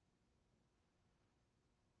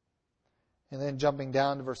 And then jumping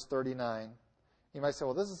down to verse 39. You might say,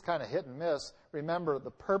 well, this is kind of hit and miss. Remember,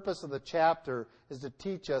 the purpose of the chapter is to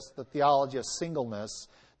teach us the theology of singleness.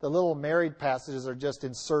 The little married passages are just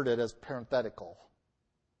inserted as parenthetical.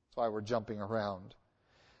 That's why we're jumping around.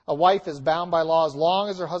 A wife is bound by law as long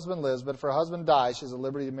as her husband lives, but if her husband dies, she has the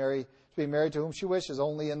liberty to be married to whom she wishes,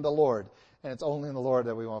 only in the Lord. And it's only in the Lord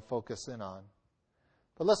that we want to focus in on.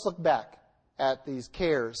 But let's look back at these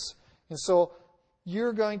cares. And so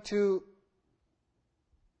you're going to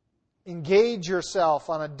engage yourself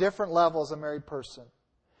on a different level as a married person.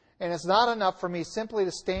 And it's not enough for me simply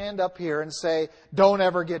to stand up here and say, don't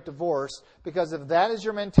ever get divorced. Because if that is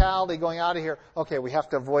your mentality going out of here, okay, we have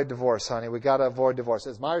to avoid divorce, honey. We got to avoid divorce.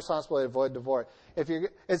 It's my responsibility to avoid divorce.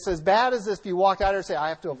 It's as bad as if you walked out here and say, I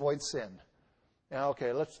have to avoid sin.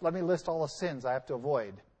 Okay, let me list all the sins I have to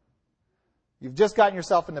avoid. You've just gotten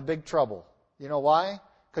yourself into big trouble. You know why?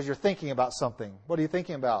 Because you're thinking about something. What are you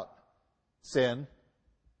thinking about? Sin.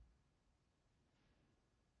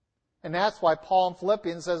 And that's why Paul in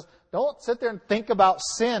Philippians says, don't sit there and think about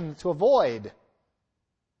sin to avoid.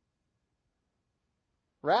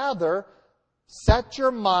 Rather, set your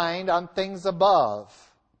mind on things above.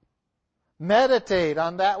 Meditate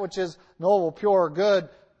on that which is noble, pure, good.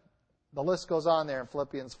 The list goes on there in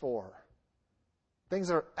Philippians 4. Things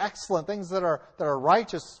that are excellent, things that are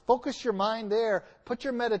righteous. Focus your mind there. Put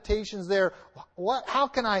your meditations there. How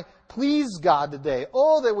can I please God today?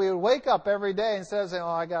 Oh, that we would wake up every day instead of saying,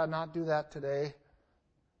 I got to not do that today.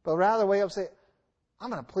 But rather wake up and say, I'm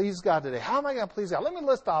going to please God today. How am I going to please God? Let me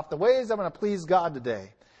list off the ways I'm going to please God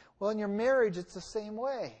today. Well, in your marriage, it's the same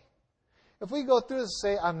way. If we go through this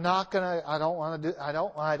and say, I don't want to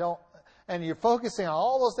do, and you're focusing on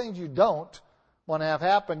all those things you don't want to have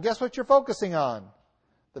happen, guess what you're focusing on?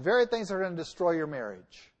 The very things that are going to destroy your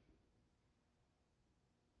marriage.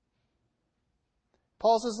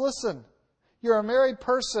 Paul says, listen, you're a married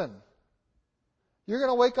person. You're going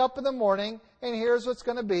to wake up in the morning, and here's what's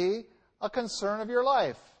going to be a concern of your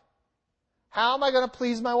life. How am I going to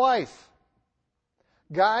please my wife?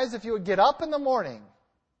 Guys, if you would get up in the morning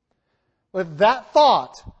with that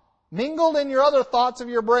thought mingled in your other thoughts of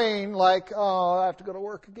your brain, like, I have to go to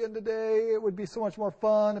work again today. It would be so much more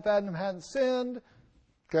fun if Adam hadn't sinned.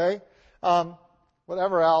 Okay?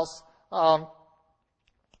 Whatever else. How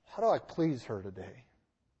do I please her today?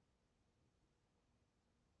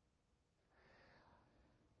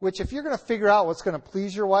 Which, if you're going to figure out what's going to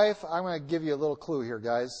please your wife, I'm going to give you a little clue here,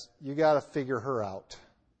 guys. You got to figure her out.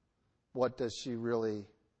 What does she really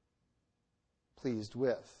pleased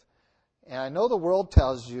with? And I know the world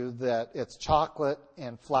tells you that it's chocolate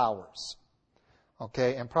and flowers.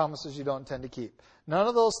 Okay? And promises you don't intend to keep. None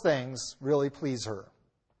of those things really please her.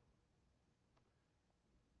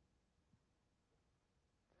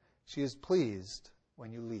 She is pleased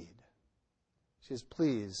when you lead. She is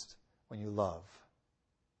pleased when you love.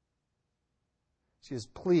 She is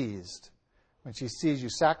pleased when she sees you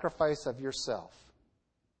sacrifice of yourself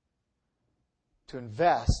to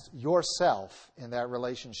invest yourself in that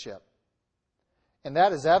relationship. And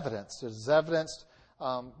that is evidenced. It is evidenced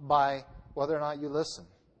by whether or not you listen.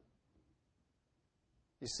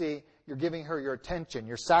 You see, you're giving her your attention.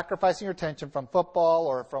 You're sacrificing your attention from football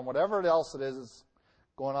or from whatever else it is that's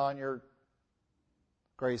going on in your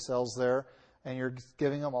gray cells there, and you're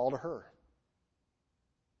giving them all to her.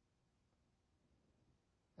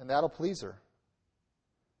 And that'll please her.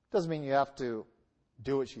 Doesn't mean you have to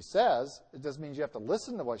do what she says. It just means you have to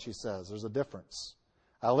listen to what she says. There's a difference.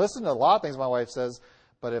 I listen to a lot of things my wife says,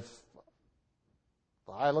 but if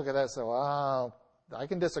I look at that and say, well, I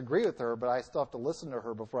can disagree with her, but I still have to listen to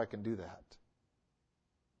her before I can do that.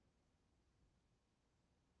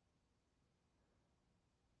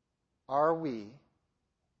 Are we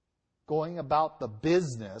going about the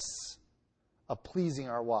business of pleasing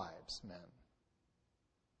our wives, men?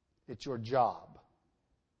 It's your job.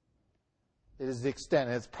 It is the extent.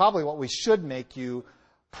 And it's probably what we should make you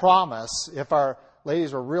promise. If our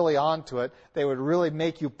ladies were really onto it, they would really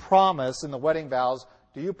make you promise in the wedding vows,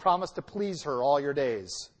 do you promise to please her all your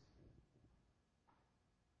days?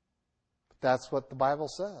 That's what the Bible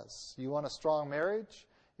says. You want a strong marriage?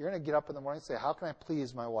 You're going to get up in the morning and say, how can I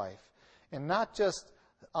please my wife? And not just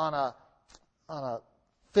on a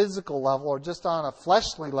physical level or just on a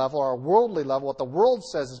fleshly level or a worldly level, what the world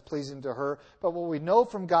says is pleasing to her, but what we know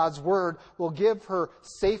from God's Word will give her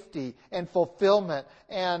safety and fulfillment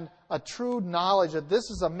and a true knowledge that this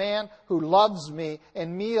is a man who loves me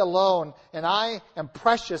and me alone, and I am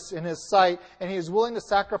precious in His sight, and He is willing to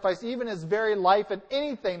sacrifice even His very life and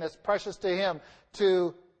anything that's precious to Him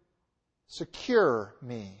to secure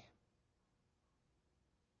me.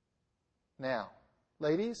 Now,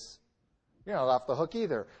 ladies, you're not off the hook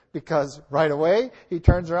either, because right away he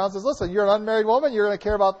turns around and says, listen, you're an unmarried woman, you're going to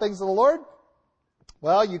care about things of the Lord?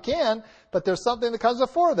 Well, you can, but there's something that comes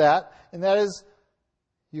before that, and that is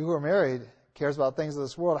you who are married cares about things of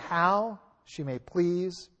this world, how she may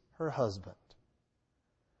please her husband.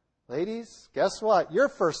 Ladies, guess what? Your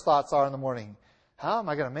first thoughts are in the morning, how am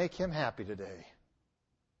I going to make him happy today?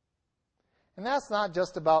 And that's not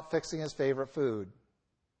just about fixing his favorite food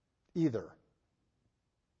either.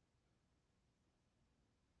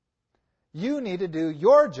 You need to do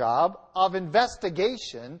your job of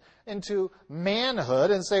investigation into manhood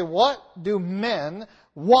and say, what do men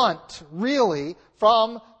want really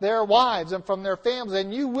from their wives and from their families?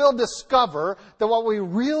 And you will discover that what we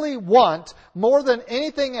really want more than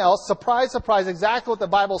anything else, surprise, surprise, exactly what the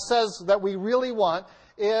Bible says that we really want,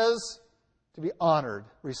 is to be honored,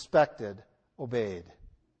 respected, obeyed.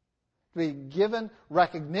 To be given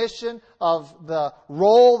recognition of the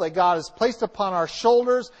role that God has placed upon our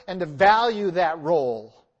shoulders and to value that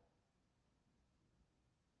role.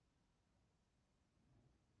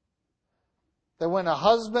 That when a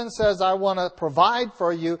husband says, I want to provide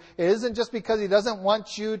for you, it isn't just because he doesn't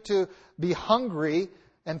want you to be hungry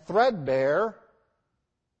and threadbare.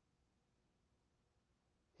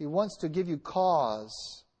 He wants to give you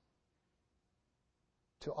cause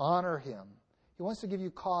to honor him. He wants to give you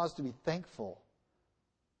cause to be thankful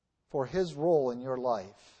for His role in your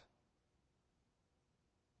life.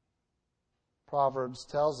 Proverbs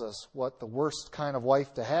tells us what the worst kind of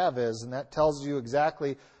wife to have is, and that tells you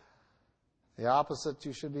exactly the opposite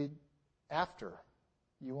you should be after.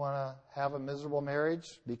 You want to have a miserable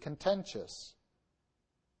marriage? Be contentious.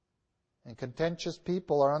 And contentious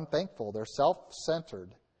people are unthankful. They're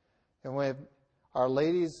self-centered. And when our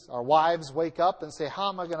ladies, our wives wake up and say, how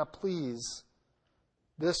am I going to please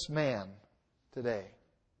this man today?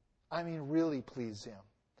 I mean, really please him.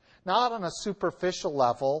 Not on a superficial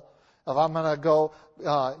level of I'm going to go,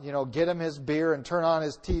 get him his beer and turn on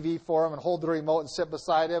his TV for him and hold the remote and sit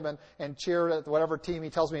beside him and cheer at whatever team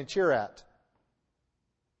he tells me to cheer at.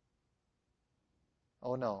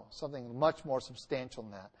 Oh no, something much more substantial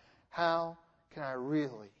than that. How can I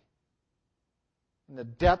really, in the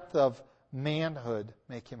depth of manhood,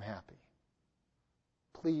 make him happy?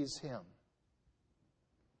 Please him.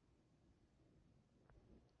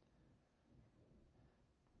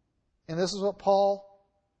 And this is what Paul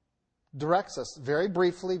directs us very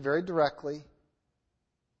briefly, very directly. He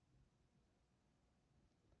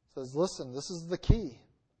says, listen, this is the key.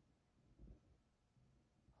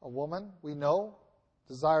 A woman, we know,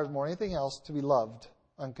 desires more than anything else to be loved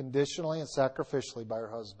unconditionally and sacrificially by her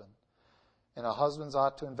husband. And a husband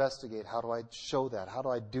ought to investigate, how do I show that? How do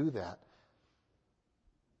I do that?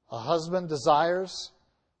 A husband desires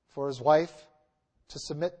for his wife to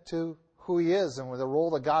submit to who he is and with the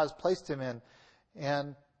role that God has placed him in.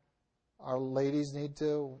 And our ladies need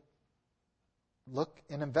to look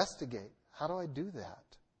and investigate. How do I do that?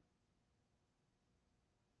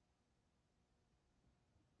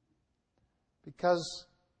 Because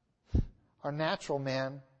our natural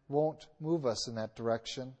man won't move us in that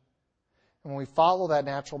direction. And when we follow that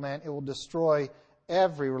natural man, it will destroy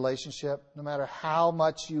every relationship, no matter how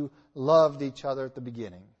much you loved each other at the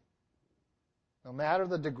beginning. No matter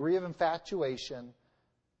the degree of infatuation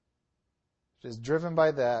that is driven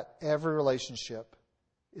by that, every relationship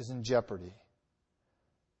is in jeopardy.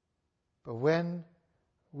 But when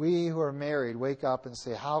we who are married wake up and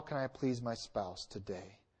say, how can I please my spouse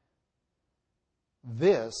today?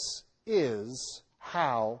 This is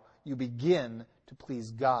how you begin to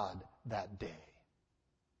please God that day.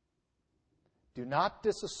 Do not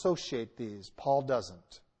disassociate these. Paul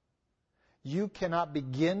doesn't. You cannot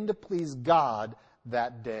begin to please God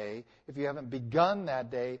that day if you haven't begun that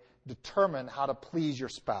day determine how to please your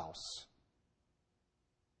spouse.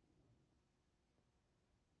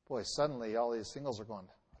 Boy, suddenly all these singles are going,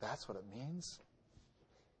 that's what it means?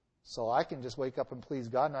 So I can just wake up and please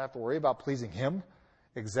God and not have to worry about pleasing Him?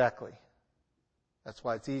 Exactly. That's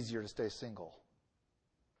why it's easier to stay single.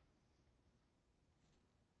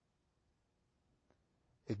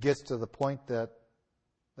 It gets to the point that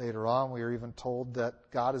later on we are even told that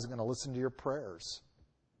God is going to listen to your prayers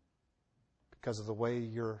because of the way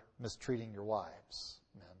you're mistreating your wives,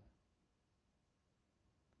 men.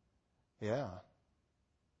 Yeah.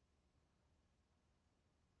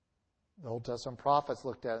 The Old Testament prophets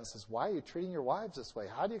looked at it and says, why are you treating your wives this way?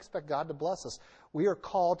 How do you expect God to bless us? We are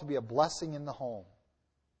called to be a blessing in the home.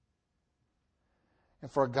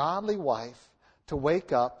 And for a godly wife to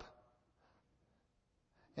wake up,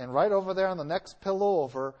 and right over there on the next pillow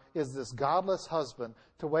over is this godless husband,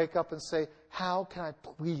 to wake up and say, how can I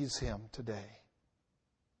please him today?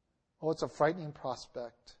 Oh, it's a frightening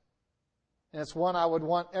prospect. And it's one I would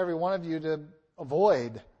want every one of you to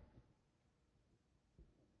avoid.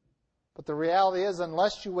 But the reality is,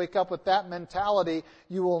 unless you wake up with that mentality,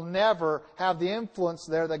 you will never have the influence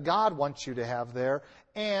there that God wants you to have there.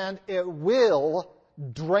 And it will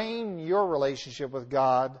drain your relationship with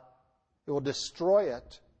God. It will destroy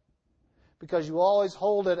it. Because you always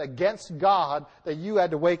hold it against God that you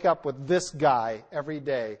had to wake up with this guy every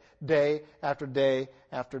day, day after day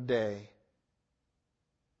after day.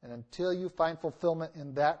 And until you find fulfillment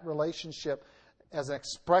in that relationship as an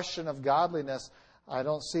expression of godliness, I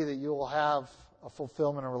don't see that you will have a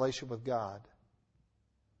fulfillment in a relationship with God.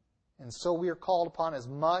 And so we are called upon, as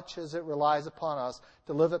much as it relies upon us,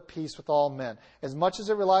 to live at peace with all men. As much as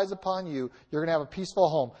it relies upon you, you're going to have a peaceful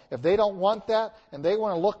home. If they don't want that, and they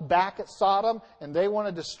want to look back at Sodom, and they want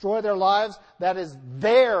to destroy their lives, that is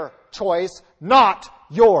their choice, not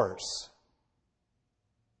yours.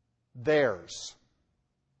 Theirs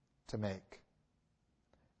to make.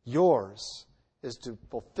 Yours is to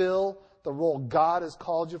fulfill the role God has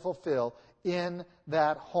called you to fulfill in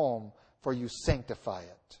that home, for you sanctify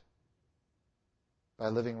it by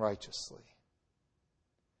living righteously.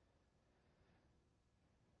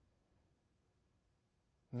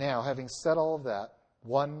 Now, having said all of that,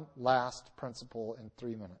 one last principle in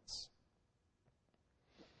 3 minutes.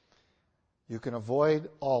 You can avoid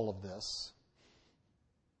all of this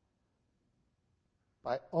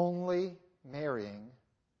by only marrying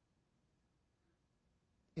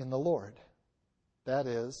in the Lord. That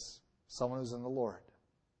is, someone who's in the Lord.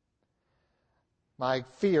 My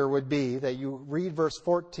fear would be that you read verse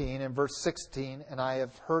 14 and verse 16, and I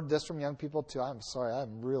have heard this from young people too. I'm sorry, I've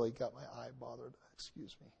really got my eye bothered.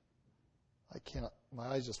 Excuse me. I cannot, my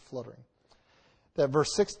eye's just fluttering. That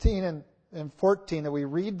verse 16 and 14, that we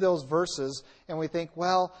read those verses and we think,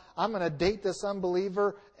 well, I'm going to date this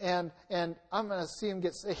unbeliever and I'm going to see him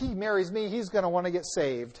he marries me, he's going to want to get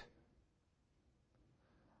saved.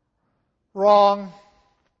 Wrong,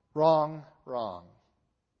 wrong, wrong.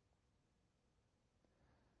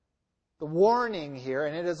 The warning here,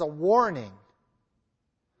 and it is a warning,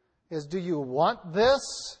 is, do you want this?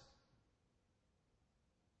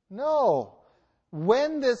 No.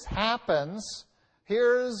 When this happens,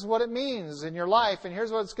 here's what it means in your life, and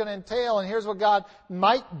here's what it's going to entail, and here's what God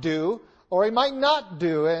might do, or He might not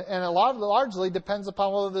do. And largely depends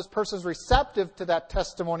upon whether this person is receptive to that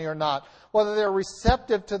testimony or not, whether they're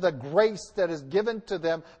receptive to the grace that is given to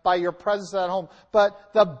them by your presence at home.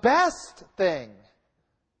 But the best thing,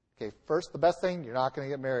 okay, first, the best thing, you're not going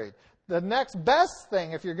to get married. The next best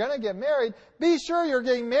thing, if you're going to get married, be sure you're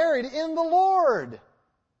getting married in the Lord.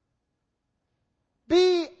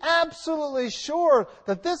 Be absolutely sure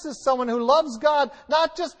that this is someone who loves God,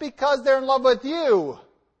 not just because they're in love with you.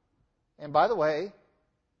 And by the way,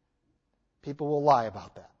 people will lie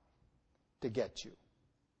about that to get you.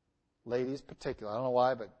 Ladies particularly. I don't know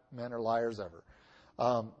why, but men are liars ever.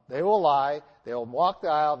 They will lie. They'll walk the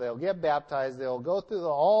aisle. They'll get baptized. They'll go through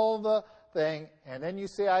all the thing. And then you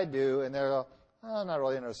say, I do. And they'll, I'm not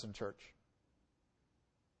really interested in church.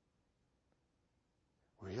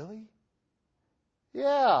 Really?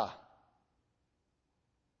 Yeah.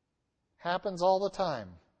 Happens all the time.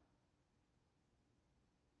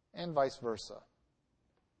 And vice versa.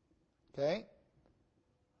 Okay?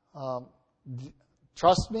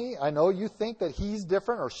 Trust me, I know you think that he's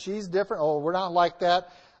different or she's different. Oh, we're not like that.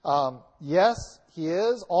 Yes, he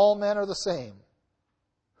is. All men are the same.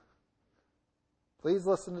 Please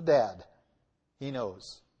listen to Dad. He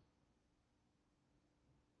knows.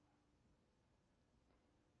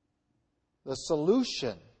 The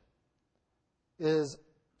solution is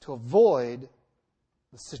to avoid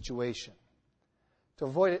the situation. To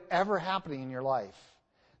avoid it ever happening in your life.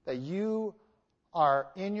 That you are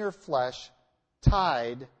in your flesh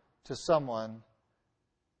tied to someone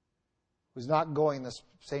who's not going the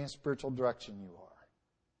same spiritual direction you are.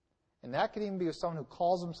 And that could even be with someone who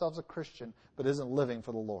calls themselves a Christian but isn't living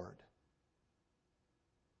for the Lord.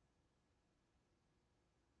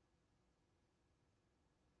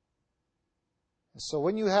 And so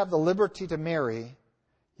when you have the liberty to marry,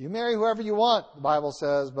 you marry whoever you want, the Bible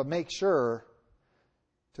says, but make sure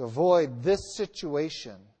to avoid this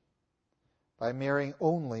situation by marrying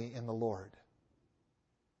only in the Lord.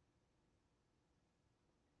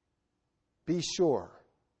 Be sure,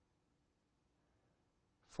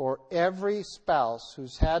 for every spouse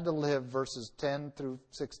who's had to live verses 10 through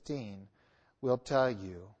 16 will tell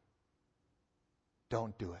you,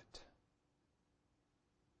 don't do it.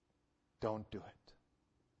 Don't do it.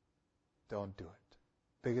 Don't do it.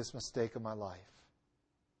 Biggest mistake of my life.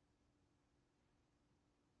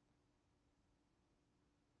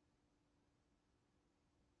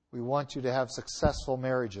 We want you to have successful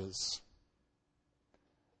marriages.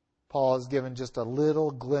 Paul has given just a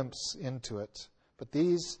little glimpse into it. But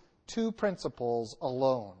these two principles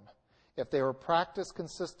alone, if they were practiced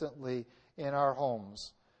consistently in our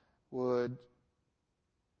homes, would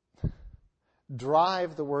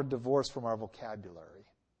drive the word divorce from our vocabulary.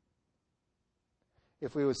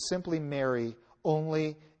 If we would simply marry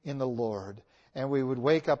only in the Lord, and we would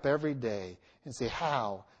wake up every day and say,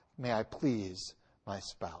 how may I please my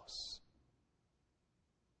spouse?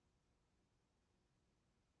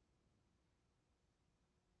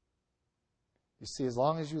 You see, as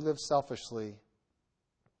long as you live selfishly,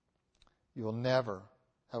 you will never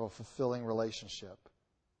have a fulfilling relationship.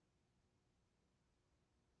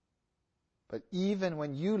 But even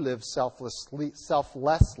when you live selflessly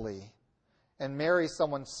and marry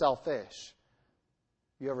someone selfish,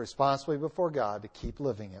 you have a responsibility before God to keep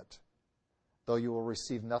living it, though you will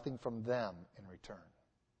receive nothing from them in return.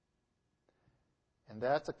 And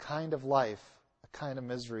that's a kind of life, a kind of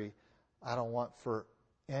misery I don't want for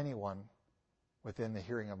anyone within the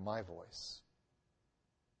hearing of my voice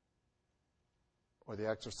or the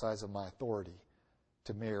exercise of my authority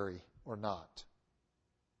to marry or not.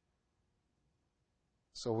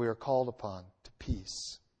 So we are called upon to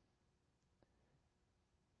peace.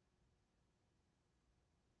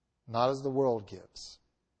 Not as the world gives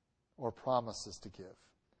or promises to give,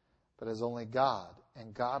 but as only God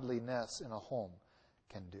and godliness in a home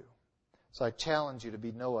can do. So I challenge you to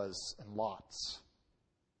be Noahs and Lots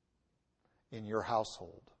in your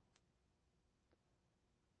household.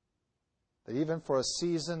 That even for a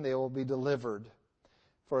season they will be delivered.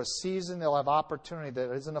 For a season they'll have opportunity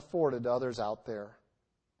that isn't afforded to others out there.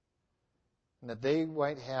 And that they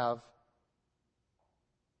might have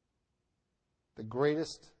the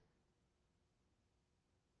greatest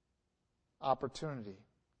opportunity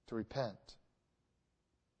to repent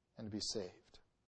and to be saved.